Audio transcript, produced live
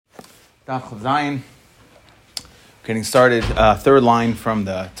Daf Chav Zayin. Getting started, third line from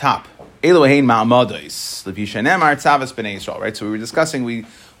the top. Elohein ma'amados levisha nemar tzavas b'nei Yisrael. Right. So we were discussing. We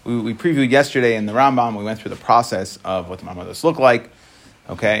previewed yesterday in the Rambam. We went through the process of what the ma'amados look like.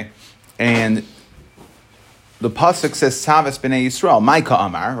 Okay, and the pasuk says tzavas b'nei Yisrael. Micah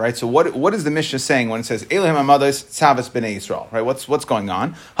Amar. Right. So what is the Mishnah saying when it says Elohein ma'amados tzavas b'nei Yisrael? Right. What's going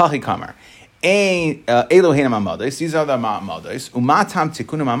on? Hachi Kamar. Elohein ma'amados. These are the ma'amados. Umatam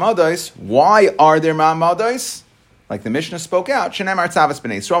tikunu ma'amados. Why are there ma'amados? Like the Mishnah spoke out, Shenemar tzavas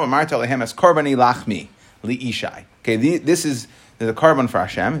b'nei Yisrael, Amarta lehem es karbani lachmi liishai. Okay, there's a carbon for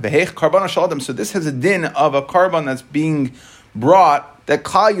Hashem. V'heich karbon shal. So this has a din of a carbon that's being brought that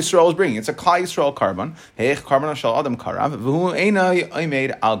Klal Yisrael is bringing. It's a Klal Yisrael carbon. V'heich karbon shal adam karav. V'hu eina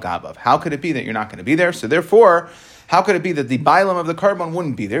oimed al gavav. How could it be that you're not going to be there? So therefore, how could it be that the bailam of the carbon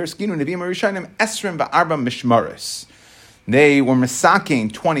wouldn't be there? Skinu neviim rishonim esrim ba'arba mishmaris. They were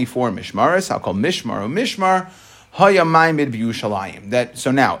misaking 24 mishmaris. I'll call mishmar or mishmar. That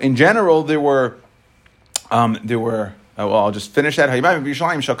so now in general there were I'll just finish that.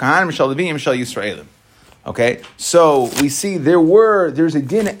 Okay, so we see there's a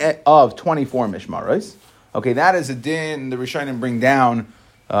din of 24 mishmaros. Okay, that is a din the Rishonim bring down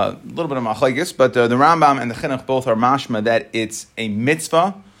a little bit of machlekes, but the Rambam and the Chinuch both are mashma that it's a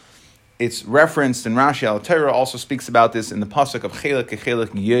mitzvah. It's referenced in Rashi al-Torah, also speaks about this in the pasuk of Chelek Kechelek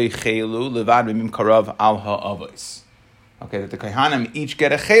Yechelu Levad B'mim Karav Al Ha'avos. Okay, that the Kohanim each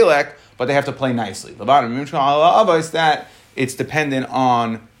get a Chelek, but they have to play nicely. Levad B'mim Al Ha'avos, that it's dependent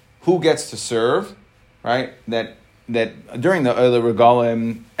on who gets to serve, right? That during the Oile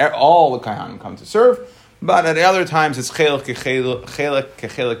Regalim, all the Kohanim come to serve, but at other times it's Chelek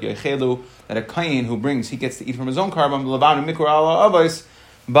Kechelek Yechelu, that a Kohen who brings, he gets to eat from his own carbon, Levad B'mim Al Ha'avos,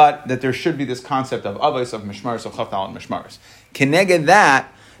 but that there should be this concept of avos, of mishmaris, of chavtal and mishmaris. Keneged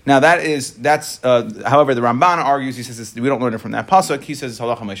that, now that's however, the Ramban argues, he says we don't learn it from that pasuk, he says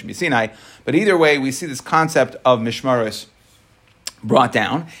halacha Moshe b'Sinai, but either way, we see this concept of mishmaris brought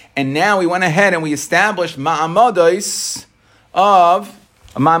down, and now we went ahead and we established ma'amados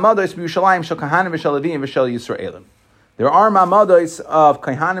b'Yushalayim shel kahanim v'shel levim v'shel Yisraelim. There are ma'amados of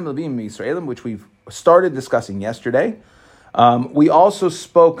kahanim, levim, Yisraelim, which we've started discussing yesterday. We also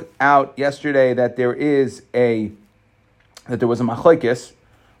spoke out yesterday that there was a machlekes,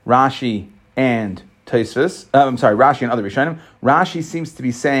 Rashi and Tosfos. Rashi and other Rishonim. Rashi seems to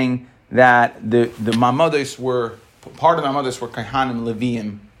be saying that the ma'amados were part of the ma'amados were Kohanim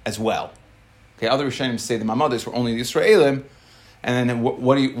Leviim as well. Okay, other Rishonim say the ma'amados were only the Yisraelim, and then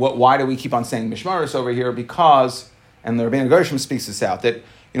why do we keep on saying mishmaris over here? Because, and the Rabbeinu Gershom speaks this out, that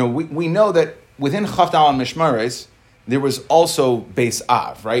we know that within Chavdal and mishmaris there was also Beis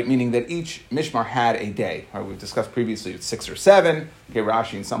Av, right? Meaning that each Mishmar had a day. Right? We've discussed previously it's 6 or 7. Okay,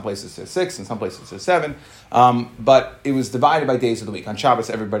 Rashi in some places says 6, in some places says 7. But it was divided by days of the week. On Shabbos,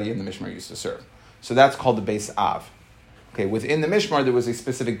 everybody in the Mishmar used to serve. So that's called the Beis Av. Okay, within the Mishmar, there was a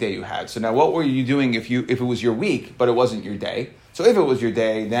specific day you had. So now what were you doing if it was your week, but it wasn't your day? So if it was your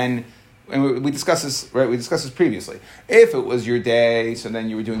day, then, and we discussed this, right? We discussed this previously. If it was your day, so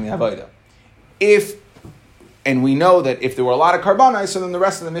then you were doing the Avodah. And we know that if there were a lot of karbanos, so then the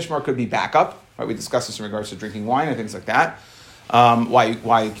rest of the mishmar could be backup. Right? We discussed this in regards to drinking wine and things like that. Why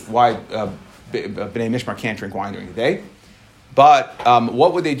Bnei Mishmar can't drink wine during the day. But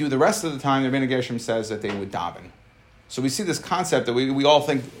what would they do the rest of the time? The Rebbeinu Gershom says that they would daven. So we see this concept that we all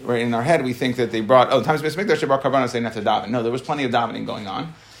think, right in our head, we think that they brought, times Beis Mikdash, they brought karbanos, they didn't have to daven. No, there was plenty of davening going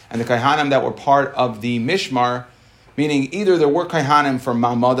on. And the Kohanim that were part of the mishmar, meaning either there were Kohanim from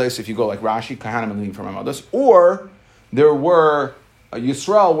ma'amados, if you go like Rashi, Kohanim and Levim from ma'amados, or there were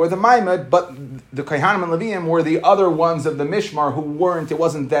Yisrael were the Maimad, but the Kohanim and Levim were the other ones of the Mishmar who it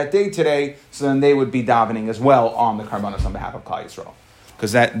wasn't that day today, so then they would be davening as well on the Karbanos on behalf of Klal Yisrael.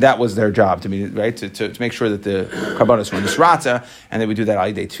 Because that was their job, to make sure that the Karbanos were Nisrata, and they would do that al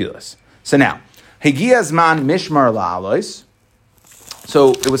yidei tefillas. So now, Hegiyah Zman Mishmar La'alois.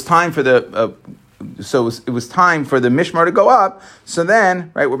 So it was time for the Mishmar to go up. So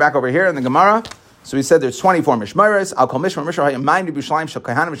then, right, we're back over here in the Gemara. So we said there's 24 Mishmaros. I'll call Mishmar Hayim B'Yushalayim Shel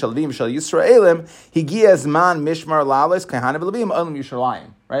Kohanim Shel Levim Shel Yisraelim Higiyah Zman Mishmar La'alos Kohanim Levim Olam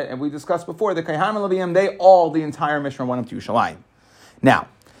Yushalayim. Right, and we discussed before the Kohanim Levim the entire Mishmar went up to Yushalayim. Now,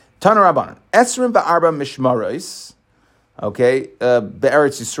 Tana Rabbanan Esrim Ba'arba Mishmaros. Okay,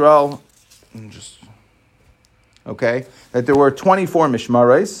 Be'eretz Yisrael. That there were 24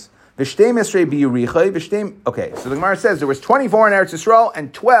 Mishmaros. Okay, so the Gemara says there was 24 in Eretz Yisrael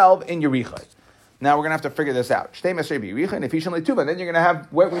and 12 in Yerichai. Now we're going to have to figure this out. Then you're going to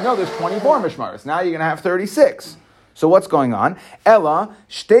have, we know there's 24 Mishmaros. Now you're going to have 36. So what's going on? Ella,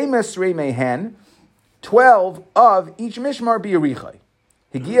 shtei mesrei mehen, 12 of each mishmar biyarichai.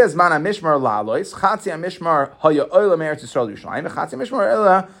 Higia zman ha-mishmar la'alois, chatzi ha-mishmar haya oila me'eretz Yisrael Yerushalayim, chatzi ha-mishmar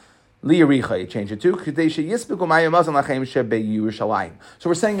ela liyarichai. Change it to, k'dei she'yispiku ma'yamazan lachem she'be-Yerushalayim.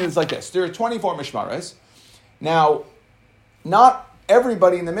 So we're saying it's like this. There are 24 mishmaras. Now, not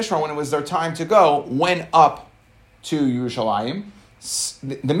everybody in the mishmar, when it was their time to go, went up to Yerushalayim.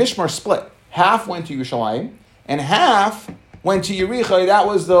 The mishmar split. Half went to Yerushalayim, and half went to Yerichai. That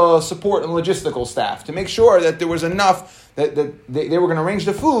was the support and logistical staff to make sure that there was enough that they were going to arrange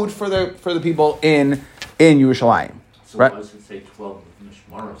the food for the people in Yerushalayim. So right? why does it say 12 of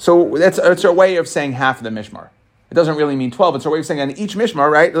mishmar? So it's a way of saying half of the mishmar. It doesn't really mean 12. It's a way of saying on each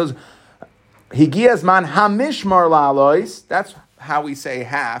mishmar, right? Those Higias man hamishmar la'alois. That's how we say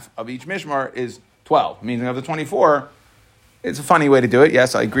half of each mishmar is 12. Meaning of the 24. It's a funny way to do it.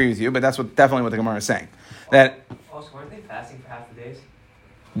 Yes, I agree with you, but that's definitely what the Gemara is saying. That also, weren't they fasting for half the days?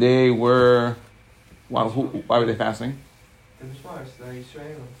 they were. Well, why were they fasting? The Mishmars, the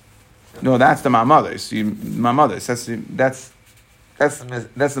Yisrael. No, that's the Ma'amodos. Ma'amodos. That's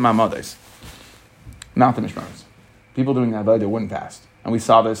the Ma'amodos. Not the Mishmaros. People doing that, they wouldn't fast, and we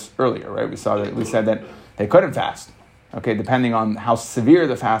saw this earlier, right? We said that they couldn't fast. Okay, depending on how severe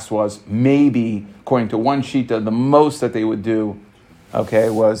the fast was, maybe according to one shita, the most that they would do, okay,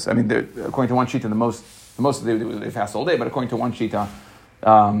 was according to one shita, the most that they would do was they fast all day. But according to one shita,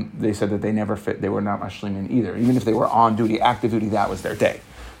 they said that they never fit. They were not mashlimin either. Even if they were on duty, active duty, that was their day.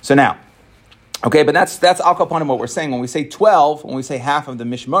 So now, okay, but that's al kaponim what we're saying when we say 12. When we say half of the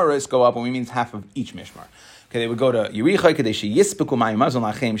mishmaros go up, when we mean half of each mishmar. Okay, they would go to Yerichai kadeshi yispiku ma'imazon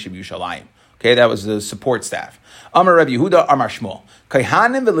lachem shebiyushalayim. Okay, that was the support staff. Amar Rabbi Yehuda, Amar Shmuel.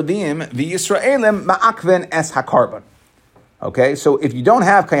 Kaihanim v'Levim v'Yisraelim ma'akven es hakarban. Okay, so if you don't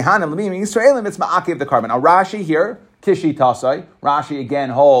have Kaihanim, Levim, and Yisraelim, it's ma'akiv the carbon. Now Rashi here, Kishi Tasai, Rashi again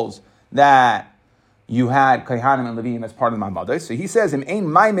holds that you had Kaihanim and Levim as part of the Ma'amada. So he says, Im ein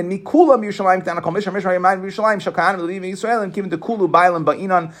maimin mikulam Yerushalayim t'ana kol mishra mishra yimai Yerushalayim shal Kaihanim Levim Yisraelim kim dekulu bailam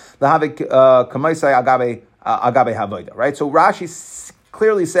ba'inan lahavik kamaisai agabe havoida. Right, so Rashi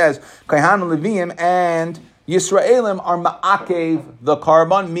clearly says Kaihanim Levim and Yisraelim are ma'akev the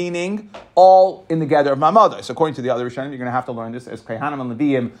carbon, meaning all in the gather of Ma'amada. So according to the other Rishonim, you're going to have to learn this as Kaihanim and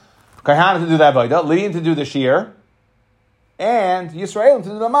Levim, Kaihanim to do the avodah, Levim to do the shir, and Yisraelim to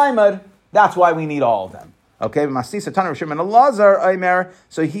do the maimad. That's why we need all of them. Okay, Masisa Tanur Shimon Elazar Aimer.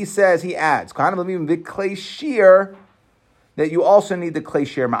 So he says, he adds Kaihanim Levim the klei shir, that you also need the klei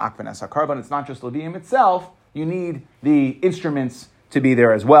shir ma'akven as carbon. It's not just Levim itself. You need the instruments to be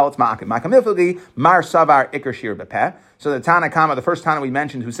there as well. It's ma'akim. Ma'akamifli, mar savar ikar shir bepeh. So the Tana Kama, the first Tana we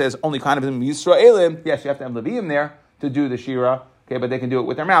mentioned, who says only kind of Yisraelim, yes, you have to have Levim there to do the shira, okay, but they can do it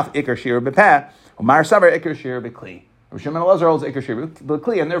with their mouth. Ikar shir bepeh. Mar savar ikar shir bekli. Shimon Elazar holds ikar shir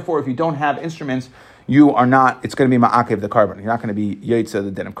bekli, and therefore if you don't have instruments, you are not, it's going to be ma'akiv the carbon. You're not going to be yotze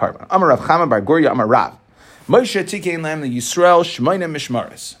the din of carbon. Amar Rav Chama bar Gurya Amar Rav. Moshe tikein lam the Yisrael shmoina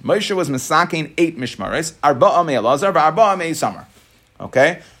mishmaris. Moshe was masaking 8 mishmaris. Arba'a me Elazar, v'arba'a me Isamar.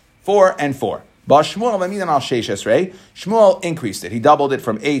 Okay, 4 and 4. Shmuel v'midan al sheish esrei. Shmuel increased it. He doubled it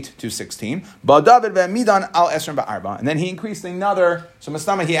from 8 to 16. Ba David v'midan al esrei ba'arba. And then he increased another. So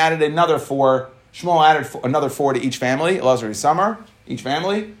Mastama he added another 4. Shmuel added another 4 to each family. Elazar is summer, each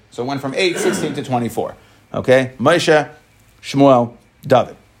family. So it went from 8, 16 to 24. Okay, Moshe, Shmuel,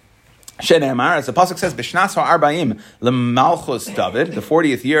 David. Shenemar, as the pasuk says, B'shnas ha'arbaim lemalchus David, the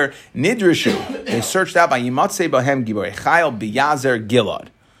 40th year, nidrishu, they searched out by Yimatzei Bahem Giborei Chayil B'Yazer Gilad.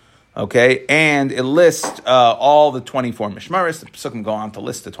 Okay, and it lists all the 24 mishmaris. The pasukim go on to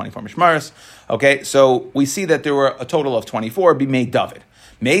list the 24 mishmaris. Okay, so we see that there were a total of 24. Be made David.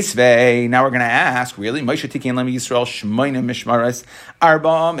 Meisvei. Now we're going to ask, really, Moshe Tikin Lem Yisrael Shmoina Mishmaris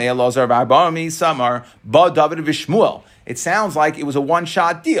Arba Me Elazar Arba Me Samar Ba David V'Shmuel. It sounds like it was a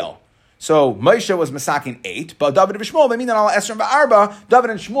one-shot deal. So Moshe was masaking 8, but David and Shmuel, they mean that all Esrim ba'arba, David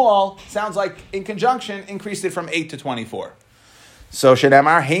and Shmuel, sounds like in conjunction, increased it from 8 to 24. So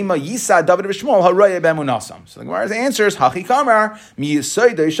Shedamar, Hema Yisa David and Shmuel, Haraya Bemunasam. So the Gemara's answer is, Hachi Kamar, Mi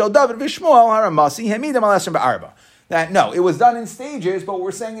Yisoidei Shal David and Shmuel, Haramasi, Hemidam al Esrim ba'arba. That, no, it was done in stages, but what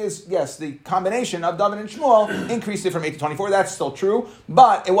we're saying is, yes, the combination of David and Shmuel increased it from 8 to 24. That's still true,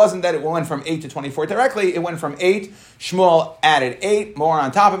 but it wasn't that it went from 8 to 24 directly. It went from 8, Shmuel added 8 more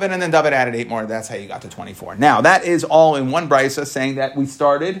on top of it, and then David added 8 more. That's how you got to 24. Now, that is all in one brisa saying that we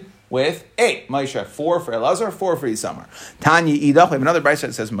started with 8. Moshe, 4 for Elazar, 4 for Isamar. Tanya Idach, we have another brisa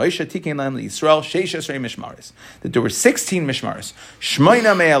that says, Moshe Tikin Lam Yisrael, Sheish Esrei Mishmaris. That there were 16 Mishmaris.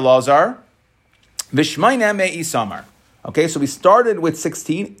 Shmoina me Elazar, Vishmoina me Isamar. Okay, so we started with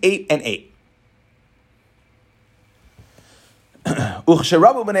 16, 8 and 8.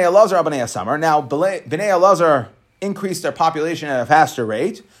 Uchsherabu b'nei Elazar b'nei Isamar. Now, b'nei Elazar increased their population at a faster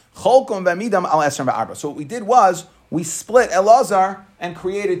rate. Cholkom v'midam al esrim v'arba. So what we did was, we split Elazar and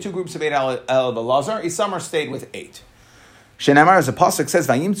created two groups of 8 out of Elazar. Isamar stayed with 8. Shenamar, as the pasuk says,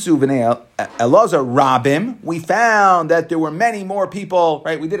 "Vayimtzu v'nei Elazar rabim." We found that there were many more people.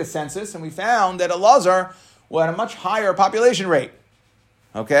 Right, we did a census and we found that Elazar had a much higher population rate.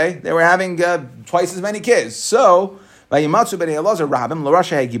 Okay, they were having twice as many kids. So vayimatzu b'nei Elazar rabim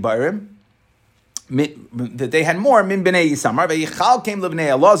l'rasha hagibarim. That they had more min b'nei Isamar. Vayichal came l'bnei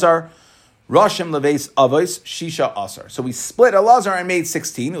Elazar. Rashim leveis avos shisha asar. So we split Elazar and made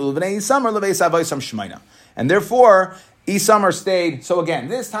 16. Ulvnei Isamar leveis avos shmeina. And therefore, Isamar stayed. So again,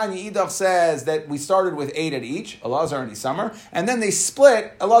 this time the Idach says that we started with 8 at each, Elazar and Isamar, and then they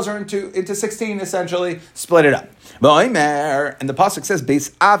split Elazar into 16, essentially, split it up. And the pasuk says,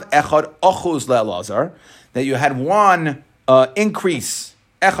 Beis av echad ochuz le'Elazar, that you had one increase,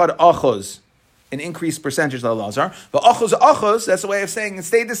 echad ochuz, an increased percentage of Elazar. But achos, that's the way of saying it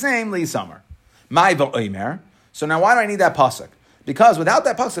stayed the same, li summer. My v'oimer. So now why do I need that pasuk? Because without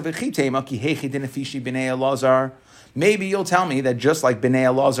that pasuk, maybe you'll tell me that just like b'nei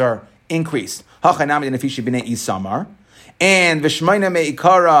Elazar increased, and v'shmeina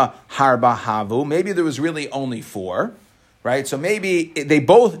me'ikara harba havu, maybe there was really only 4, right? So maybe they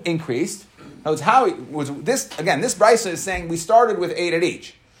both increased. Now it's how it was this again. This brisa is saying we started with 8 at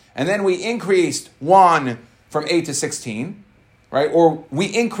each. And then we increased 1 from 8 to 16, right? Or we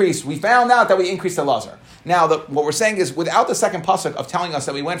found out that we increased Elazar. Now, what we're saying is, without the second pasuk of telling us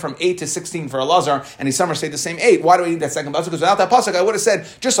that we went from 8 to 16 for Elazar, and Isamar stayed the same 8, why do we need that second pasuk? Because without that pasuk, I would have said,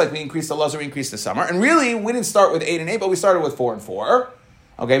 just like we increased Elazar, we increased Isamar. And really, we didn't start with 8 and 8, but we started with 4 and 4.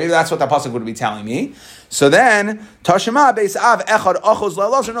 Okay, maybe that's what that pasuk would be telling me. So then, Tashema beis av echad achos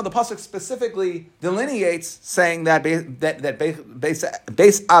le'Elazar. No, the pasuk specifically delineates, saying that beis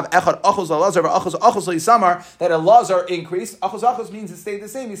av echad achos le'Elazar v'achos achos le'Isamar, that Elazar increased. Achos means it stayed the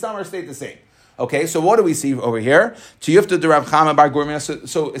same. Isamar stayed the same. Okay, so what do we see over here? Tiyufta de Rav Chama bar Gurmia.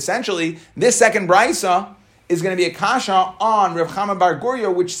 So essentially, this second brisa is going to be a kasha on Rav Chama bar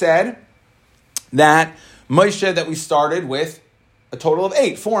Guria, which said that Moshe, that we started with a total of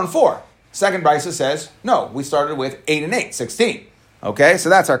 8, 4 and 4. Second brisa says, no, we started with 8 and 8, 16. Okay, so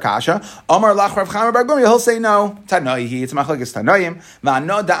that's our kasha. Omar lach Rav Chama bar Guria, he'll say no. Tanoihi, it's machlokes Tanoim.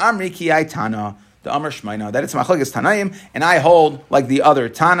 Va'ano da'amri ki ay Tana. The Amr Shmaina, that it's machlokes Tanaim, and I hold like the other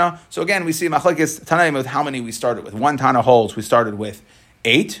Tana. So again, we see machlokes Tanaim with how many we started with. One Tana holds, we started with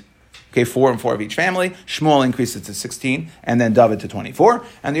 8. Okay, 4 and 4 of each family. Shmuel increases to 16, and then David to 24.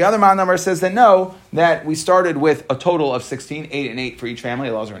 And the other man number says that no, that we started with a total of 16, 8 and 8 for each family,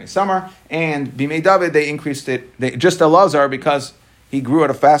 Elazar and Isamar. And Bimei David, they increased it, just Elazar, because he grew at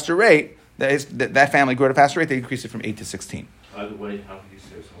a faster rate, that family grew at a faster rate, they increased it from 8 to 16. Either way, how could you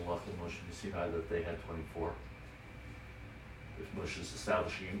say it's a lot of Moshe Sinai that they had 24? If Moshe is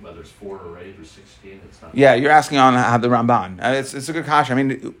establishing whether it's 4 or 8 or 16, it's not. Yeah, you're asking on how the Ramban. It's a good question. I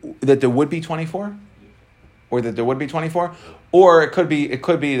mean, that there would be 24, or that there would be 24, or it could be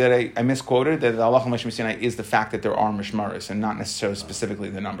that I misquoted that the Allah Moshe Sinai is the fact that there are mishmaris and not necessarily specifically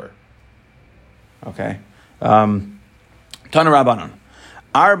the number. Okay, Tana Rabbanon,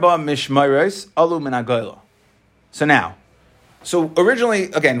 Arba mishmaris alu min hagoyla. So originally,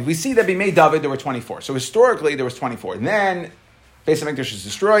 again, we see that Bimei David, there were 24. So historically, there was 24. And then, Beis HaMikdash is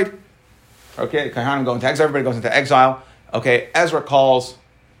destroyed. Okay, Kohanim go into exile. Everybody goes into exile. Okay, Ezra calls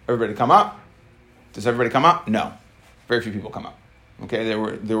everybody to come up. Does everybody come up? No. Very few people come up. Okay,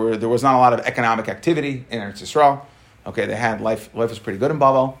 there was not a lot of economic activity in Eretz Yisrael. Okay, they had life was pretty good in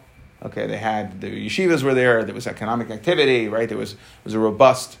Babel. Okay, the yeshivas were there. There was economic activity, right? It was a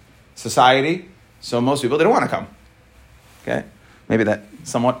robust society. So most people didn't want to come. Okay, maybe that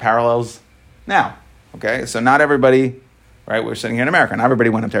somewhat parallels now. Okay, so not everybody, right? We're sitting here in America. Not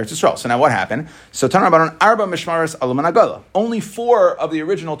everybody went up to Eretz Yisrael. So now what happened? So Tana Rabbanon Arba Mishmaris Aluman Agola. Only 4 of the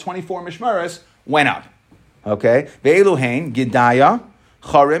original 24 Mishmaris went up. Okay, Ve'eluhain Gidaya,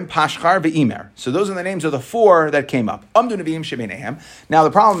 Charim, Pashchar, Ve'imer. So those are the names of the 4 that came up. Amdu Nevi'im Shebenehem. Now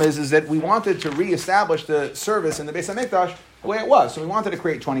the problem is that we wanted to reestablish the service in the Beis HaMikdash the way it was. So we wanted to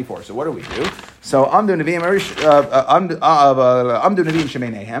create 24. So what do we do? So Amdu Nevi'im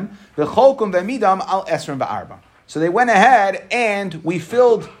Shebenehem, V'cholkum Ve'midam Al Esrim Va'arba. So they went ahead and we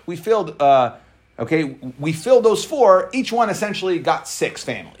filled those 4. Each one essentially got 6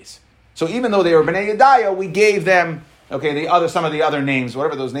 families. So even though they were Bnei Yedaya, we gave them, some of the other names,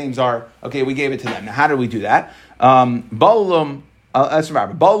 whatever those names are, we gave it to them. Now, how did we do that? Balum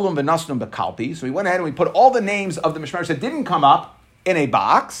v'nasnum b'kalpi. So we went ahead and we put all the names of the mishmaros that didn't come up in a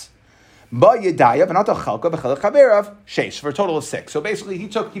box. Ba Yedaya v'natal chalka v'chelik chaverav sheish, for a total of 6. So basically,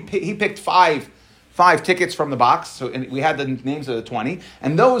 he picked five tickets from the box. So we had the names of the 20,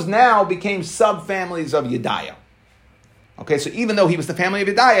 and those now became subfamilies of Yedaya. Okay, so even though he was the family of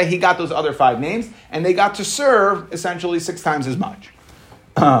Yedaya, he got those other 5 names, and they got to serve essentially 6 times as much.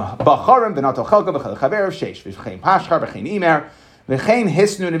 Bacharim v'natal chalka v'chelik chaverav sheish v'chein pashchar v'chein imer v'chein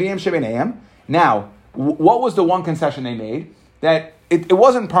hisnu neviim shebeneim. Now, what was the one concession they made? That it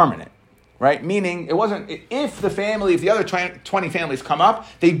wasn't permanent. Right? Meaning, it wasn't, if the other 20 families come up,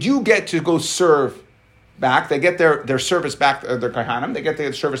 they do get to go serve back. They get their service back, their Kohanim, they get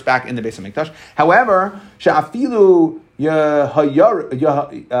their service back in the Beis HaMikdash. However, Sha'afilu Yariv,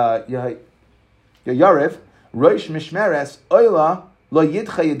 Rosh Mishmeres, Oila, Lo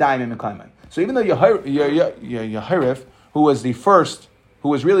Yidcha Yadayim Mekayman. So even though Yahariv, who was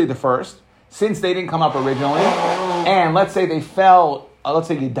really the first, since they didn't come up originally, and let's say they fell,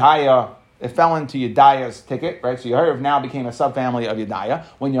 Yedaya, it fell into Yedaya's ticket, right? So Yehorav now became a subfamily of Yedaya.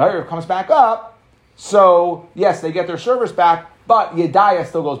 When Yehorav comes back up, so yes, they get their service back, but Yedaya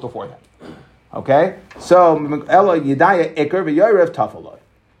still goes before them. Okay? So, Ella Yedaya Iker v'Yehorav Tafaloi.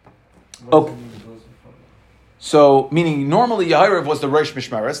 Okay. So, meaning normally Yehorav was the Rosh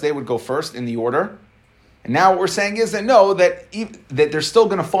Mishmeres, they would go first in the order. And now what we're saying is that no, that they're still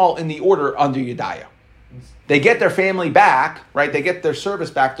going to fall in the order under Yedaya. They get their family back, right? They get their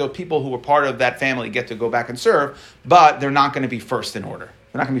service back. The people who were part of that family get to go back and serve, but they're not going to be first in order.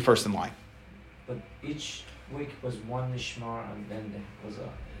 They're not going to be first in line. But each week was one Nishmar and then there was a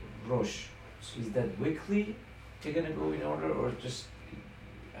Rosh. So is that weekly they're going to go in order, or just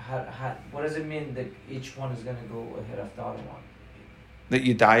what does it mean that each one is going to go ahead of the other one? That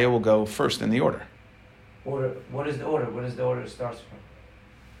Yedaya will go first in the order. Order. What is the order? What is the order it starts from?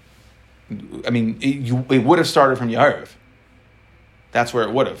 I mean, it would have started from Yehorav. That's where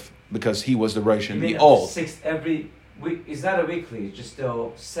it would have, because he was the Rosh in the old. 6 every week. Is that a weekly? It's just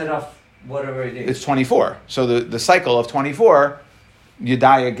to set off whatever it is. It's 24. So the cycle of 24,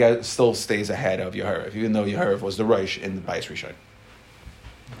 Yedaya still stays ahead of Yehorav, even though Yehorav was the Rosh in the Bayis Rishon.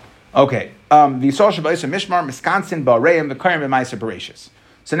 Okay. The Yisrael Shabbat Mishmar, Miskansin, Ba'areim, V'karim, V'maisa Bereshis.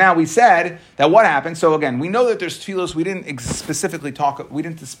 So now we said that what happened. So again, we know that there's tefillos. The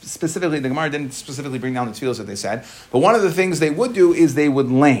Gemara didn't specifically bring down the tefillos that they said. But one of the things they would do is they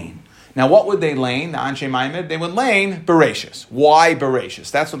would lane. Now, what would they lane? The Anshe Maimed, they would lane Bereshis. Why Bereshis?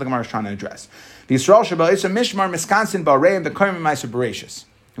 That's what the Gemara is trying to address. The Yisrael Shabbat Isa Mishmar Miskansin Ba'areim the Karim Ma'aser Bereshis.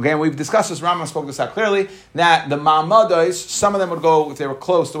 Okay, and we've discussed this. Rambam spoke this out clearly that the Ma'amados, some of them would go if they were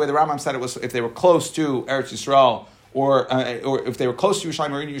close. The way the Rambam said it was if they were close to Eretz Yisrael. Or if they were close to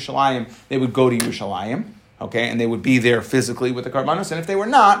Yerushalayim or in Yerushalayim, they would go to Yerushalayim, okay, and they would be there physically with the Karbanos. And if they were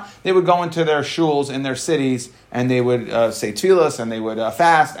not, they would go into their shuls in their cities, and they would say tefillas, and they would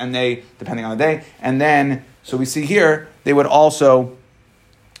fast, and they, depending on the day, and then, so we see here, they would lane.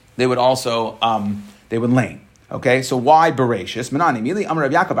 Okay, so why Bereshis? Menani mili Amar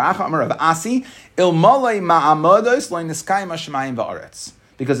Rav Yaakov Acha Amar Rav Asi Ilmalei Ma'amados Lo Niskayim Hashemayim Va'aretz.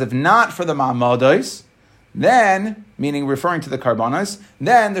 Because if not for the Ma'amados, then, meaning referring to the Karbanos,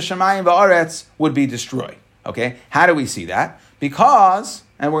 then the Shemayim Va'aretz would be destroyed. Okay, how do we see that? Because,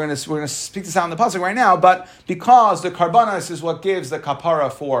 and we're going to speak this out in the pasuk right now, but because the Karbanos is what gives the kapara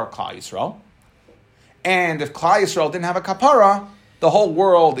for Klal Yisrael, and if Klal Yisrael didn't have a kapara, the whole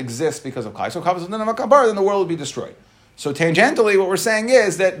world exists because of Klal Yisrael. If Klal Yisrael didn't have a kapara, then the world would be destroyed. So tangentially, what we're saying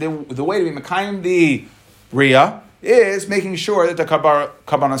is that the way to be Mekayim the Riyah is making sure that the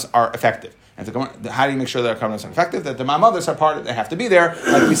Karbanos are effective. And how do you make sure that our Karbanos are effective? That the Ma'amados are part of it, they have to be there.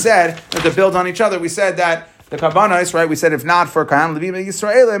 Like we said, that they build on each other. We said that the Karbanos, right? We said if not for Kahan Levim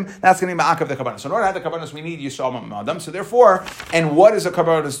Yisraelim, that's going to be Ma'akav the Karbanos. So in order to have the Karbanos, we need Yisrael Ma'amadam. So therefore, and what is a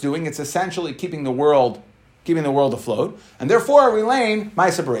Karbanos doing? It's essentially keeping the world afloat. And therefore, we lane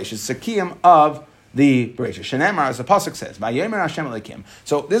Ma'aseh Bereshis, Sakiyim of the Bereshis. Shenemar, as the pasuk says, Vayomer Hashem Elokim.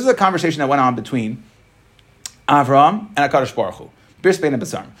 So this is a conversation that went on between Avram and HaKadosh Baruch Hu. Bris Bein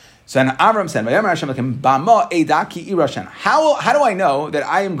HaBasarim. So Avram said, how do I know that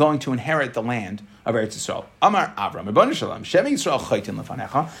I am going to inherit the land of Eretz Yisrael? Amar Avram,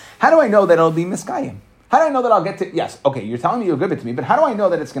 how do I know that it'll be Miskayim? How do I know that I'll get to, yes, okay, you're telling me you'll give it to me, but how do I know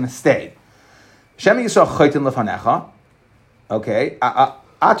that it's going to stay? Shemi Yisrael chaytin lefanecha, okay,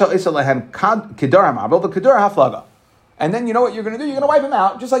 ato isa lehem kedar ha'mabel, v'kedar ha'flaga. And then you know what you're going to do? You're going to wipe him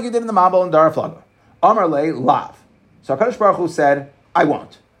out, just like you did in the Mabel and Dar ha'flaga. Amar le lav. So HaKadosh Baruch Hu said, I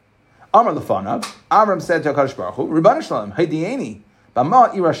won't. Amar lefanav, Avram said to HaKadosh Baruch Hu, Ribbanu Shalom, Haydieni, Bama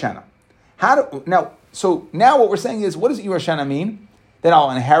Irashana. Now what we're saying is, what does Irashana mean? That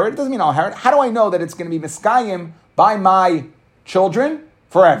I'll inherit? It doesn't mean I'll inherit. How do I know that it's going to be Miskayim by my children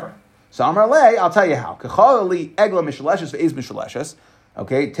forever? So Amar Lei, I'll tell you how. Kechalali egla mishaleshes ve'ez mishaleshes.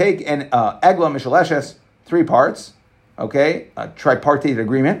 Okay, take an egla mishaleshes, 3 parts. Okay, a tripartite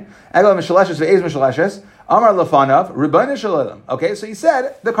agreement. Egla mishaleshes ve'ez mishaleshes. Amar lefanav ribono shel olam. Okay, so he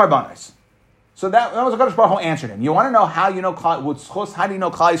said the karbanos. So that was a Kadosh Baruch Hu answered him. You want to know how you know how do you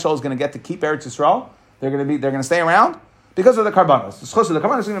know Klal Yisrael is going to get to keep Eretz Yisrael? They're going to stay around because of the karbanos. The schos of the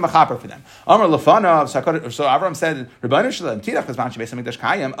karbanos is going to be machaper for them. Amar lefanav. So Avram said, "Ribono shel olam tidach b'zman shebeis hamikdash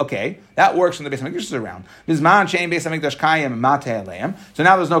kayim." Okay, that works when the Beis Hamikdash is around. B'zman she'ein Beis Hamikdash kayim matei aleim. So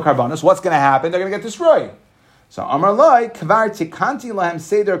now there's no karbanos. What's going to happen? They're going to get destroyed. So Amar Loi kvar tikanti lahem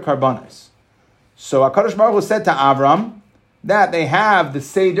seder karbanos. So HaKadosh Baruch Hu said to Avram that they have the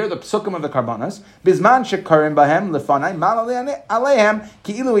Seder, the Psukim of the Karbanos, Bizman shekarim bahem lefanai, mal alehem,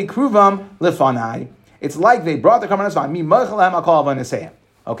 ki'ilu ikruvam lefanai. It's like they brought the Karbanos on me, ma'chalahem akol avanesehem.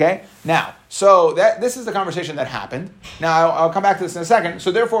 Okay? Now, so this is the conversation that happened. Now, I'll come back to this in a second.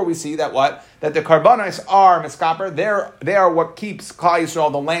 So therefore we see that what? That the Karbanos are miskaper, they are what keeps Klal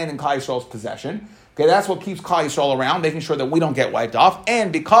Yisrael, the land in Klal Yisrael's possession. Okay, that's what keeps Klal Yisrael around, making sure that we don't get wiped off.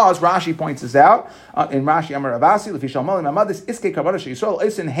 And because Rashi points this out in Rashi Amar Avasi, Lefi Shalmoli Mamadis Iske Karbanos Yisrael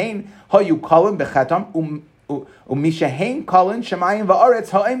Eisen Hein Hayu Kalim Bechatam Umishahein Kalin Shemayim Va'aretz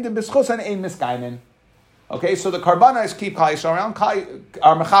Ha'emdim B'schusan Ein Miskaimin. Okay, so the Karbanos keep Klal Yisrael around,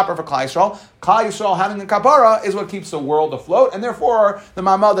 are mechaper for Klal Yisrael. Klal Yisrael having the kapara is what keeps the world afloat, and therefore the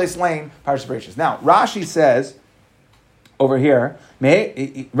Ma'amad is slain Parshas Bereishis. Now Rashi says over here,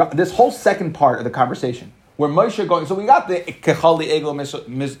 this whole second part of the conversation, where Moshe going, so we got the Kechali Egel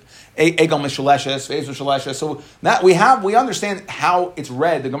Mishaleshes, Ve'ez Mishaleshes, so that we understand how it's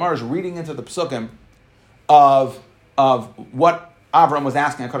read. The Gemara is reading into the Pesukim of what Avram was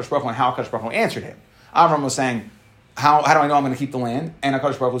asking HaKadosh Baruch Hu and how HaKadosh Baruch Hu answered him. Avram was saying, how do I know I'm going to keep the land? And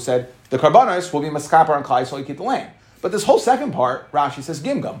HaKadosh Baruch Hu said, the Karbanos will be Maskaper and Klal, so you keep the land. But this whole second part, Rashi says,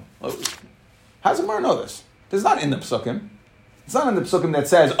 Gimgum. How does the Gemara know this? This is not in the Pesukim. It's not in the Pesukim that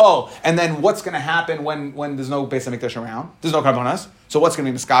says, and then what's going to happen when there's no Beis Hamikdash around? There's no Karbanos. So what's going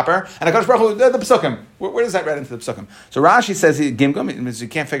to be Miskaper? And HaKadosh Baruch Hu, the Pesukim. Where does that read into the Pesukim? So Rashi says, Gimgum, you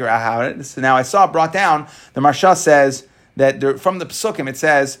can't figure out how it is. Now I saw it brought down, the Marsha says that from the Pesukim it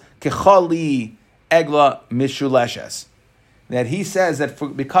says, Kechali Egla Mishuleshes. That he says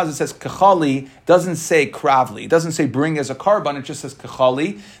that because it says kechali, doesn't say kravli, it doesn't say bring as a karban, it just says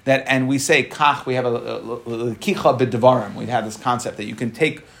kechali. And we say kach, we have a kicha b'devarim. We have this concept that you can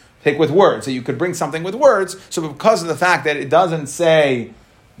take with words, that you could bring something with words. So because of the fact that it doesn't say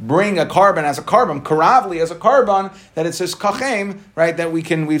bring a karban as a karban, karavli as a karban, that it says kachem, right? That we've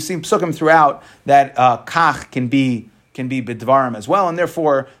seen psukim throughout that kach can be bidvarim as well, and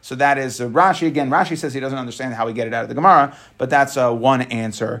therefore, so that is Rashi. Again, Rashi says he doesn't understand how we get it out of the Gemara, but that's one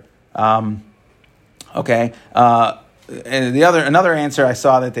answer. Okay, and another answer I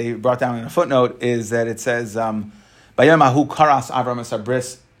saw that they brought down in a footnote is that it says Bayamahu Karas Avram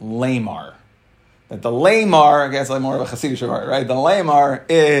Sabris Lamar. That the Lamar, I guess like more of a Hasidic word, right? The Lamar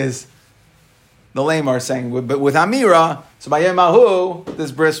is the Lamar saying, but with Amira. So by Yemahu,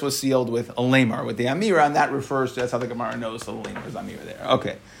 this bris was sealed with a lamar, with the Amira, and that refers to, that's how the Gemara knows the lamar is Amira there.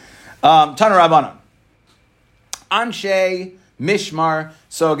 Okay. Tana Rabbanan. Anshe Mishmar.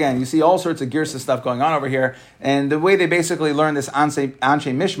 So again, you see all sorts of Girsa stuff going on over here, and the way they basically learn this Anshe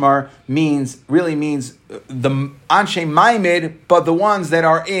Mishmar really means the Anshe Maimid, but the ones that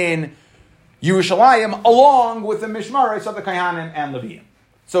are in Yerushalayim, along with the Mishmaris of the Kohanim and Leviim.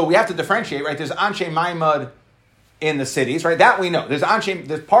 So we have to differentiate, right? There's Anshe Maimad in the cities, right? That we know. There's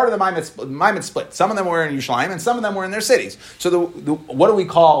part of the Maimid split. Some of them were in Yerushalayim, and some of them were in their cities. So what do we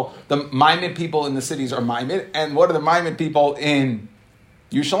call the Maimid people in the cities are Maimid, and what are the Maimid people in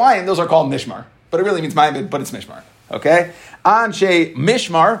Yerushalayim? Those are called Mishmar. But it really means Maimid, but it's Mishmar. Okay? Anshe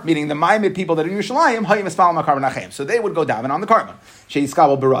Mishmar, meaning the Maimid people that are in Yerushalayim, Hayim Espalim HaKarban Achem. So they would go daven on the Karban.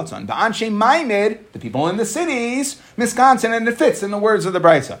 Sheiskabel Baratzon. But Anshe Maimid, the people in the cities, Miskansin, and it fits in the words of the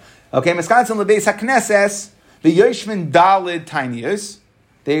Brisa. Okay, Miskansin Lebeis HaKnesses, the Yoshvin Dalid Tinius,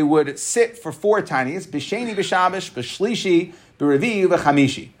 they would sit for 4 Tinius, B'Sheni B'Shabish, B'Shlishi, B'Revi,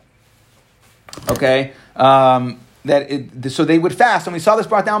 B'Chamishi. Okay, so they would fast, and we saw this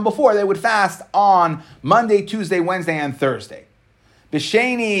brought down before, they would fast on Monday, Tuesday, Wednesday, and Thursday.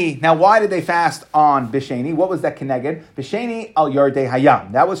 B'Sheni, now why did they fast on B'Sheni? What was that connected? B'Sheni al Yardei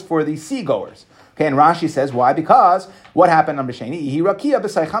Hayam. That was for the seagoers. Okay, and Rashi says, why? Because what happened on B'Sheni? Ihi Rakia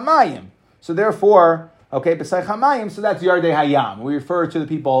B'Say Chamayim. So therefore, okay, B'Say Chamayim, so that's Yardei Hayam. We refer to the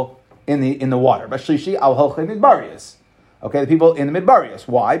people in the water. B'Shlishi al Holchei Midbarius. Okay, the people in the Midbarius.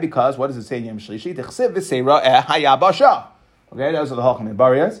 Why? Because, what does it say in Yom Shlishi? T'chsiv v'seira hayabasha. Okay, those are the Holchei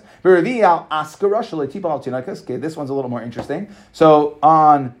Midbarius. V'revi al Askara sh'leitipa al tinakas. Okay, this one's a little more interesting. So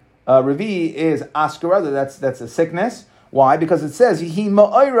on Revi is askara, that's a sickness. Why? Because it says he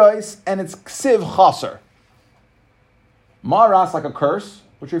ma'oros and it's ksiv chaser. Maras like a curse,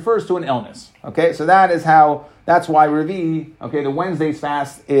 which refers to an illness. Okay, so that's why Revi, okay, the Wednesday's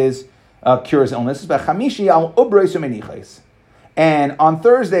fast is cures illnesses. But chamishi al ubros umeniches, and on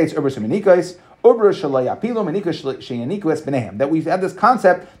Thursday it's ubros umeniches. That we've had this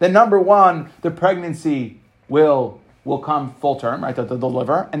concept that number one, the pregnancy will come full term, right? That they'll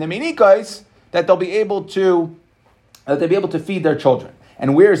deliver, and the menikos that they'll be able to feed their children.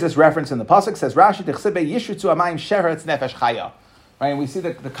 And where is this reference in the pasuk? It says Rashi Tichsebe Yishutzu Amayim Sheretz Nefesh Chaya. Right, and we see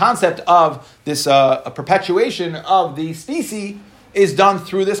the concept of this a perpetuation of the species is done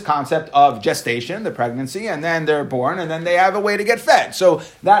through this concept of gestation, the pregnancy, and then they're born, and then they have a way to get fed. So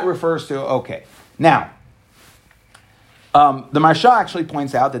that refers to, okay. Now, the Maharsha actually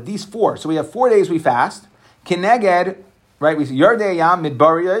points out that these four, so we have 4 days we fast, Kineged, right, we see Yardei Yam,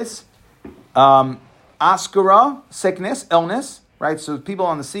 Midbariyos, Askara, sickness, illness, right, so people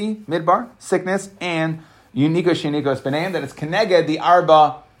on the sea, Midbar, sickness, and Unika Shenikos Beneim, that it's Kineged, the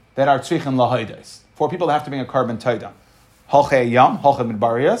Arba, that are Tzrichim Lahoides. 4 people that have to bring a carbon taida. Holchei Yam, Holchei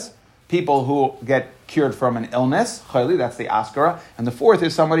Midbariyos, people who get cured from an illness, Chayli, that's the Askara, and the 4th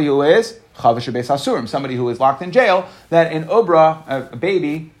is somebody who is Chavish Beis Hasurim, somebody who is locked in jail, that in Ubra, a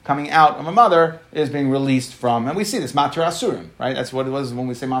baby coming out of a mother is being released from, and we see this, Mater Asurim, right? That's what it was when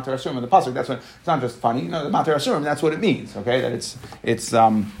we say Mater Asurim in the pasuk. That's what, it's not just funny, the Mater Asurim, that's what it means, okay? That it's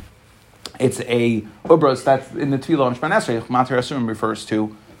a Ubra, that's in the Tefillah and Shemon Esrei, Mater Asurim refers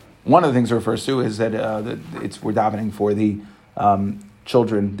to, one of the things it refers to is that we're davening for the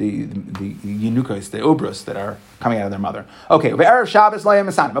children, the Yenukos, the Ubras that are coming out of their mother. Okay, Erev Shabbos Layam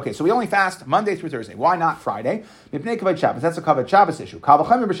Masanim. Okay, so we only fast Monday through Thursday. Why not Friday? Mipnei Kavod Shabbos. That's a Kavod Shabbos issue.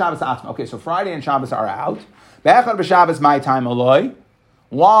 Kavachem b'Shabbos Atzma. Okay, so Friday and Shabbos are out. Be'echad b'Shabbos my time aloi.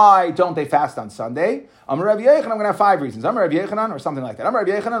 Why don't they fast on Sunday? Amar Rav Yechanan. I'm going to have 5 reasons. Amar Rav Yechanan or something like that. Amar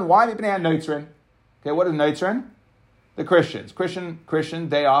Rav Yechanan. Why Mipnei Noitzrin? Okay, what is Noitzrin? The Christians. Christian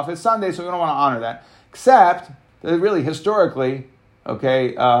day off is Sunday, so we don't want to honor that. Except that really historically,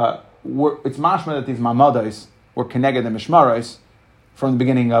 okay, it's mashma that these mamados were connected to mishmaros from the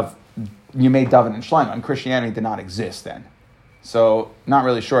beginning of Yemei David and Shlomo, and Christianity did not exist then. So, not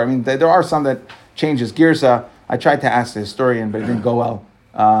really sure. I mean, there are some that changes girsa. I tried to ask the historian, but it didn't go well.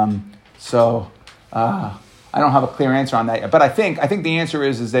 I don't have a clear answer on that yet. But I think the answer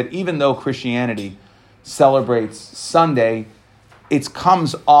is that even though Christianity celebrates Sunday, it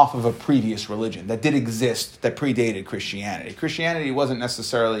comes off of a previous religion that did exist, that predated Christianity. Christianity wasn't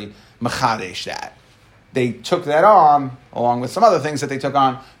necessarily mechadesh that. They took that on, along with some other things that they took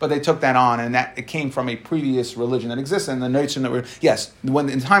on, but they took that on, and that it came from a previous religion that existed. And the notion that when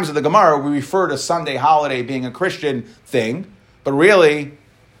in times of the Gemara, we refer to Sunday holiday being a Christian thing, but really,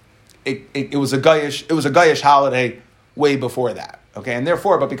 it was a Gayish holiday way before that. Okay, and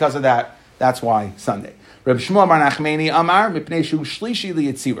therefore, but because of that, that's why Sunday. Reb Shmuel Bar Nachmani Amar Mipnei Shu Shlishi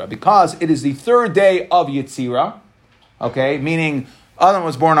LiYitzira, because it is the 3rd day of Yitzira. Okay, meaning Adam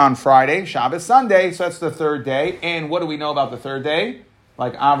was born on Friday, Shabbos, Sunday, so that's the 3rd day. And what do we know about the 3rd day?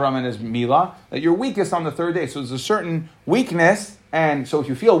 Like Avram and his Milah, that you're weakest on the 3rd day. So there's a certain weakness, and so if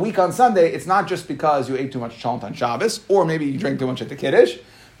you feel weak on Sunday, it's not just because you ate too much cholent on Shabbos, or maybe you drank too much at the Kiddush,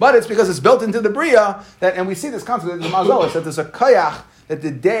 but it's because it's built into the Bria, that, and we see this concept in the Mazolos, that there's a kayach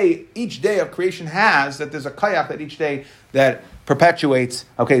that each day of creation has, that there's a kayach that each day that perpetuates,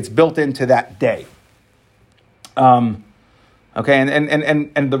 okay, it's built into that day. Okay, and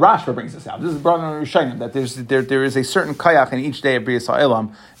the Rashba brings this out. This is brought in Rishonim, that there is a certain kayach in each day of Bria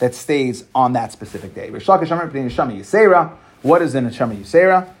Sa'ilam that stays on that specific day. Rish Lakish Amar B'nei Neshama Yisera. What is the Neshama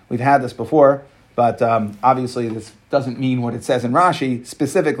Yisera? We've had this before, but obviously this doesn't mean what it says in Rashi.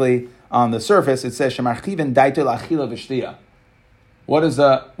 Specifically, on the surface, it says Shemarchiven Daito L'Achila V'Shtiya. What's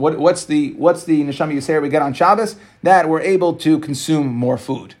the Neshama Yisera we get on Shabbos? That we're able to consume more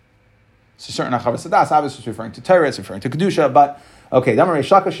food. It's a certain Achavas Sadas, obviously it's referring to Torah, it's referring to Kedusha, but okay, Damarei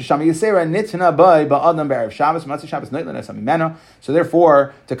Shlakash Neshama Yisera Nitna Bai Ba'adam B'Erev Shabbos Matzah Shabbos Nitla Nesam Mimeno. So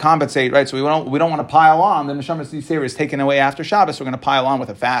therefore, to compensate, right? So we don't want to pile on. The Neshama Yisera is taken away after Shabbos. We're going to pile on with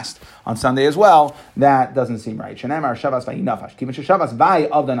a fast on Sunday as well. That doesn't seem right. Shenemar Shabbos Vayi Nafash. Kivin Shabbos Vayi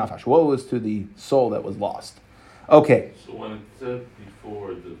of the Nafash. Woe was to the soul that was lost. Okay. So when it said before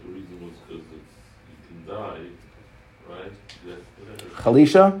that the reason was because you can die, right?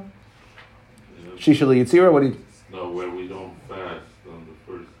 Chalisha? Shisha Yitzira? What do you... No, where we don't fast on the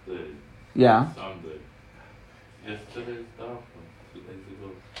first day. Yeah. Sunday. Yesterday's doctrine, 2 days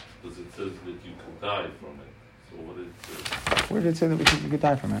ago, because it says that you could die from it. So what did it say? Where did it say that we could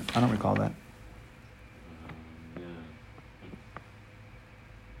die from it? I don't recall that. Yeah.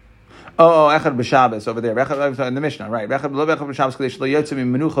 Echad b'Shabbos over there. In the Mishnah, right? Echad b'Shabbos kadesh lo yotze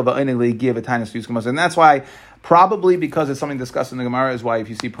mimenucha va'onig le'giv v'tainas yuskemas. And that's why, probably because it's something discussed in the Gemara, is why if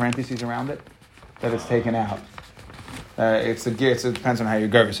you see parentheses around it, that it's taken out. It depends on how you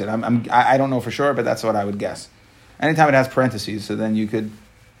gervis it. I don't know for sure, but that's what I would guess. Anytime it has parentheses, so then you could,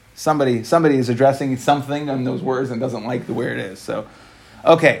 somebody is addressing something on those words and doesn't like the where it is. So,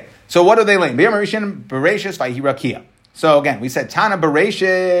 okay. So what do they learn? So again, we said Tana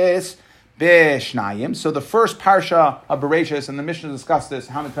Bereshis Bishnayim. So the first parsha of Bereshis, and the Mishnah discussed this,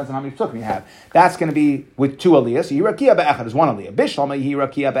 how many depends on how many psukim you have. That's going to be with 2 aliyahs. Yihirakia be'echad is 1 aliyah. Bishlama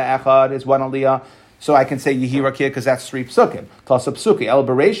Yihirakia be'echad is 1 aliyah. So I can say Yihirakia because that's 3 psukim. Plus a psuki. El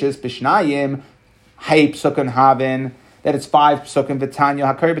Bereshis Bishnayim Hay psukim havin. That it's 5 psukim.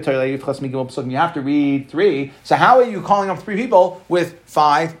 V'tanya hakari b'torah yifchas migimel psukim. You have to read 3. So how are you calling up 3 people with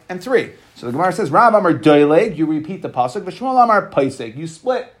 5 and 3? So the Gemara says, Rav Amar doileg, you repeat the pasuk. V'shmuel Amar paisek, you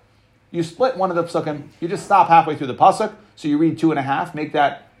split one of the psukim. You just stop halfway through the pasuk. So you read 2.5, make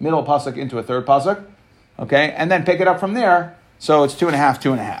that middle pasuk into a third pasuk. Okay, and then pick it up from there. So it's 2.5,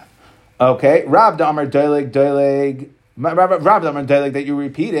 2.5. Okay, Rav Amar doileg, Rav Amar doileg that you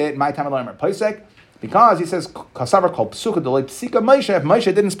repeat it. My time Amar paisek. Because he says, Kasavar called Psuka Delay Psika Moshe. If Moshe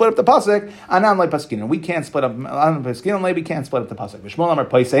didn't split up the pasuk, Anan Le Paskinon. We can't split up Anan Paskinon. We can't split up the pasuk. V'shmuel Amar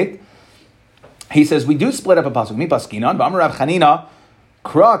paisek. He says we do split up a pasuk. Mi paskinon. V'amar Rav Chanina.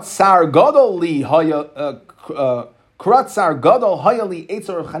 Krat sar gadol li haya. Krat sar gadol haya li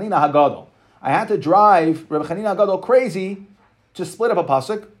etzer Rav Chanina hagadol. I had to drive Rav Chanina hagadol crazy to split up a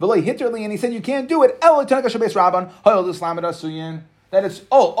pasuk. V'lei hitterli, and he said you can't do it. El Tanaka Shabes Rabban Hayol Islamed Asuyin. That it's,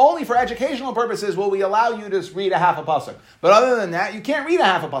 only for educational purposes will we allow you to read a half a pasuk. But other than that, you can't read a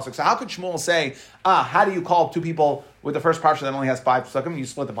half a pasuk. So how could Shmuel say, how do you call 2 people with the first parsha that only has 5 pasukim? You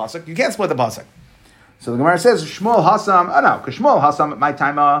split the pasuk. You can't split the pasuk. So the Gemara says, Shmuel Hasam, because Shmuel Hasam at my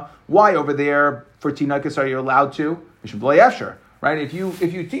time, why over there for Tinakas are you allowed to? Right? If you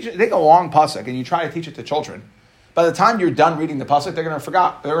teach it, take a long pasuk and you try to teach it to children, by the time you're done reading the pasuk, they're going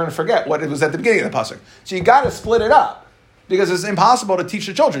to forget what it was at the beginning of the pasuk. So you got to split it up. Because it's impossible to teach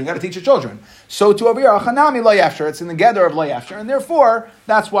the children. You got to teach the children. So to over here, Achanami lo yafsher, it's in the gather of lo yafsher, and therefore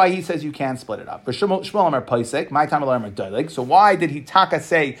that's why he says you can split it up. But Shmuel Amar paisek, my time Amar doileg. So why did he taka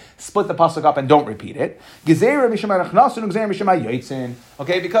say split the pasuk up and don't repeat it?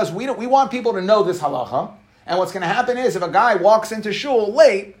 Okay, because we want people to know this halacha, and what's going to happen is if a guy walks into shul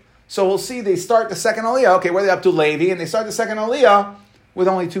late, so we'll see they start the second aliyah. Okay, where are they up to Levi, and they start the second aliyah with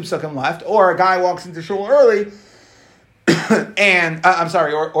only 2 psukim left, or a guy walks into shul early. And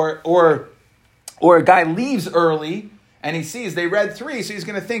or a guy leaves early and he sees they read 3, so he's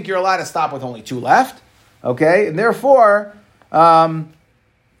going to think you're allowed to stop with only 2 left. Okay, and therefore, that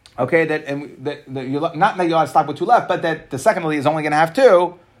you're not that you're allowed to stop with 2 left, but that the second is only going to have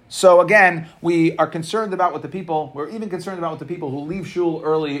 2. So again, we are concerned about what the people. We're even concerned about what the people who leave shul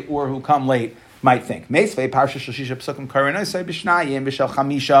early or who come late might think.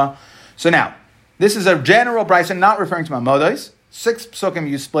 So now. This is a general brisa, not referring to Mamodos. 6 psukim,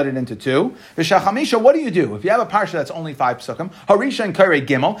 you split it into 2. V'shachamisha, what do you do? If you have a parsha that's only 5 psukim, Harisha and Kare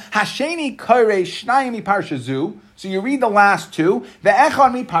Gimel, Hasheni Kare Shnayim mi Parsha Zu, so you read the last 2,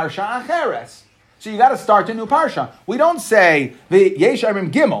 Ve'echad mi Parsha Acheres. So you got to start a new parsha. We don't say the Yesh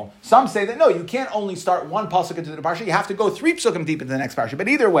Arim Gimel. Some say that no, you can't only start 1 pasuk into the parsha. You have to go 3 psukim deep into the next parsha. But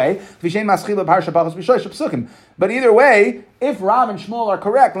either way, But either way, if Rav and Shmuel are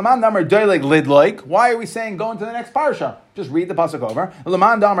correct, Laman Damar Doileg Lidloik, why are we saying go into the next parsha? Just read the pasuk over.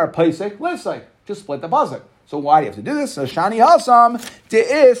 Laman Damar Paisek Lisek, just split the pasuk. So why do you have to do this? So Shani Hasam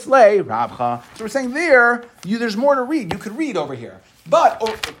De'islei Rabcha. So we're saying there's more to read. You could read over here, but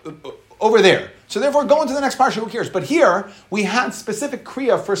over there. So therefore, go into the next parsha, who cares? But here, we had specific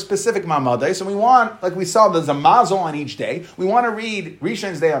kriya for specific mamadai, so we want, like we saw, there's a mazel on each day. We want to read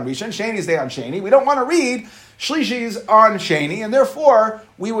Rishon's day on Rishon, Shani's day on Shani. We don't want to read Shlishi's on Shani, and therefore,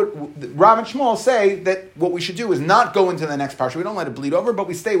 Rav and Shmuel say that what we should do is not go into the next parsha. We don't let it bleed over, but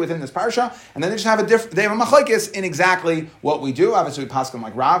we stay within this parsha, and then they just have they have a machlokes in exactly what we do. Obviously, we pass them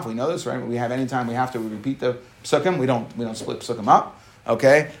like Rav, we know this, right? We have anytime we have to, we repeat the psukim. We don't split psukim up.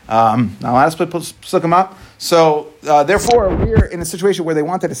 Okay, not allowed to split psukim up. So therefore, we're in a situation where they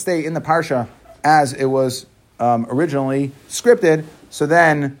wanted to stay in the parsha as it was originally scripted. So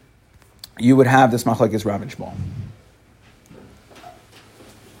then you would have this machlokes Rav and Shmuel.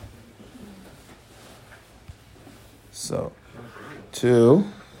 So to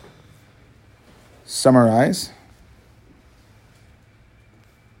summarize.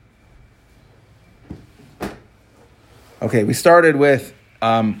 Okay, we started with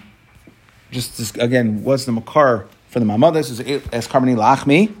just this, again, what's the makar for the mamad? This is es karmani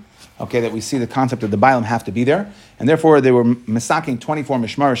lachmi. Okay, that we see the concept of the Bailam have to be there. And therefore, they were misaking 24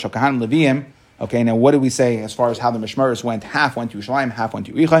 mishmaris, shel kahanim leviim. Okay, now what did we say as far as how the mishmaris went? Half went to Yerushalayim, half went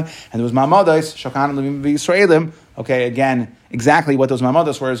to Yerichai. And there was ma'amados, shel kahanim leviim v'Yisraelim. Okay, again, exactly what those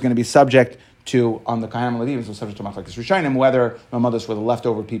ma'amados were is going to be subject to, on the kahanim leviim, so subject to machlekes rishonim, whether ma'amados were the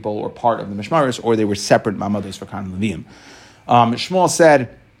leftover people or part of the mishmaris, or they were separate ma'amados for kahanim leviim. Shmuel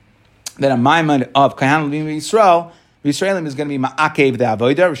said that a maimon of kahanim leviim v'Yisrael, Yisraelim is going to be ma'akev the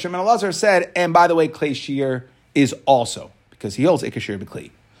avodah. Rishon ben Elazar said, and by the way, klei shir is also, because he holds ikashir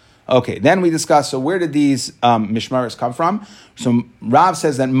b'klei. Okay, then we discuss, so where did these mishmaris come from? So Rav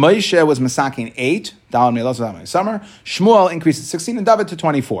says that Moshe was masaking 8, Dal Melazar summer. Shmuel increased to 16, and David to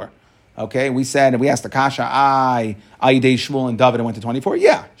 24. Okay, we asked the Kasha, Ayidei Shmuel and David went to 24.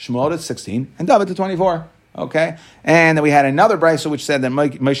 Yeah, Shmuel to 16, and David to 24. Okay, and then we had another brisa which said that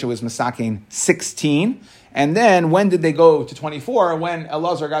Moshe was masaking 16. And then when did they go to 24? When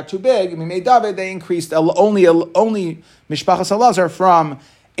Elazar got too big, and we made David, they increased only Mishpachas Elazar from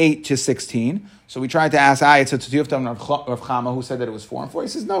 8 to 16. So we tried to ask Ayat Tzutiyuftam Rav Chama, who said that it was 4 and 4. He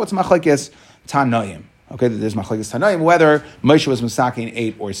says, no, it's Machlekes Tanoim. Okay, there's Machlekes Tanoim, whether Moshe was masaking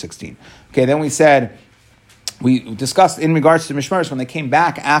 8 or 16. Okay, then we discussed in regards to Mishmaris when they came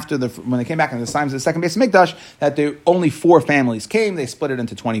back in the times of the second base of Mikdash that only 4 families came. They split it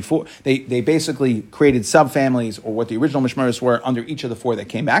into 24. They basically created sub-families, or what the original Mishmaris were, under each of the 4 that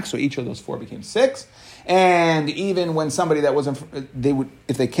came back. So each of those 4 became 6. And even when somebody that wasn't,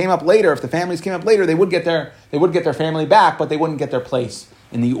 if they came up later, if the families came up later, they would get their family back, but they wouldn't get their place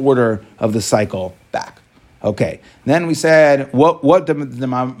in the order of the cycle back. Okay. Then we said what the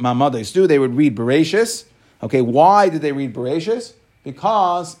Ma'amados do. They would read Bereshis. Okay, why did they read Bereshis?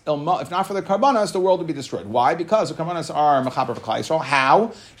 Because if not for the Karbanos, the world would be destroyed. Why? Because the Karbanos are Mechaper for Klal Yisrael.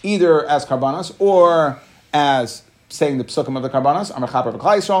 How? Either as Karbanos or as saying the Psukim of the Karbanos are Mechaper for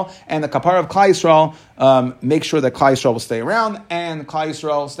Klal Yisrael, and the Kapara of Klal Yisrael make sure that Klal Yisrael will stay around, and Klal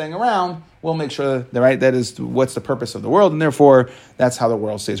Yisrael staying around will make sure that is what's the purpose of the world, and therefore that's how the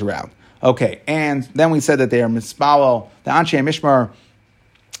world stays around. Okay, and then we said that they are Mispawel, the Anshe Mishmar,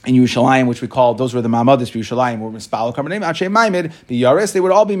 in Yerushalayim, which we called, those were the Ma'amados for Yerushalayim, were Mispal Karbanim, Anshe Maimid, the Yaris, they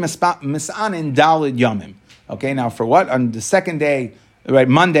would all be Misan in Dalid Yomim. Okay, now for what? On the second day, right,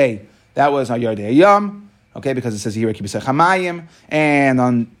 Monday, that was Yardei Yom, okay, because it says Yirei Kibusei Chamayim, and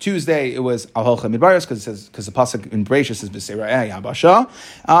on Tuesday, it was Al Holcha Midbaris, because the Pasuk in Bereshis says B'Seira'eh Yabasha.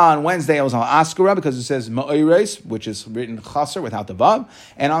 On Wednesday, it was Al Askara, because it says Ma'oires, which is written Chaser without the Vav,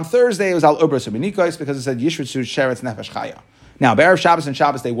 and on Thursday, it was Al Ubros U'Benikos, because it said Yishritzu Sheretz Nefesh Chaya. Now, Be'erev Shabbos and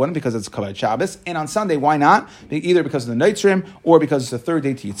Shabbos, they wouldn't because it's Kavod Shabbos. And on Sunday, why not? Either because of the Neitzrim, or because it's the third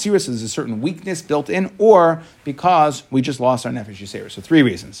day to Yitziris, so there's a certain weakness built in, or because we just lost our Nefesh Yisera. So 3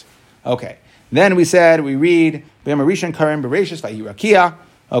 reasons. Okay. Then we said, we read, B'yom Rishon Karim Bereshis Vayirakia.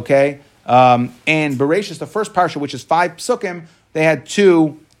 Okay. And Bereshis, the first parsha, which is 5 psukim, they had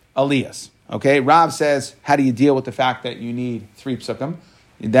 2 aliyahs. Okay. Rav says, how do you deal with the fact that you need 3 psukim?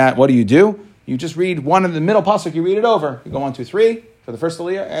 What do? You just read one of the middle pasuk, you read it over. You go 1, 2, 3 for the first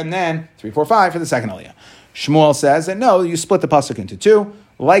aliyah, and then 3, 4, 5 for the second aliyah. Shmuel says that no, you split the pasuk into 2,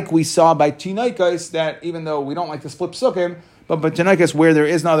 like we saw by Tinaikos, that even though we don't like to split psukim, but by Tinaikos where there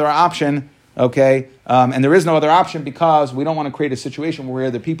is no other option, okay, and there is no other option because we don't want to create a situation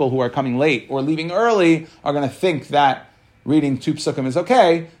where the people who are coming late or leaving early are going to think that reading 2 psukim is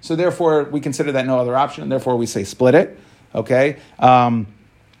okay, so therefore we consider that no other option, and therefore we say split it, okay.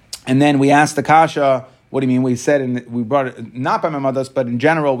 And then we asked the Kasha, what do you mean? We said, and we brought it not by Mamados, but in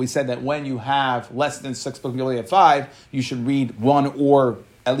general, we said that when you have less than 6 books, you only have 5, you should read 1 or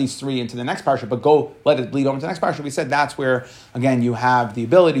at least 3 into the next parsha, but let it bleed over to the next parsha. We said that's where, again, you have the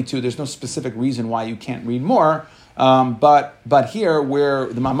ability to. There's no specific reason why you can't read more. But here,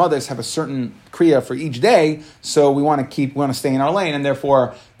 where the Mamados have a certain kriya for each day, so we want to stay in our lane, and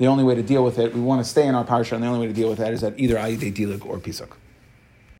therefore the only way to deal with it, we want to stay in our parsha, and the only way to deal with that is that either Ayidei Dilig or Pisuk.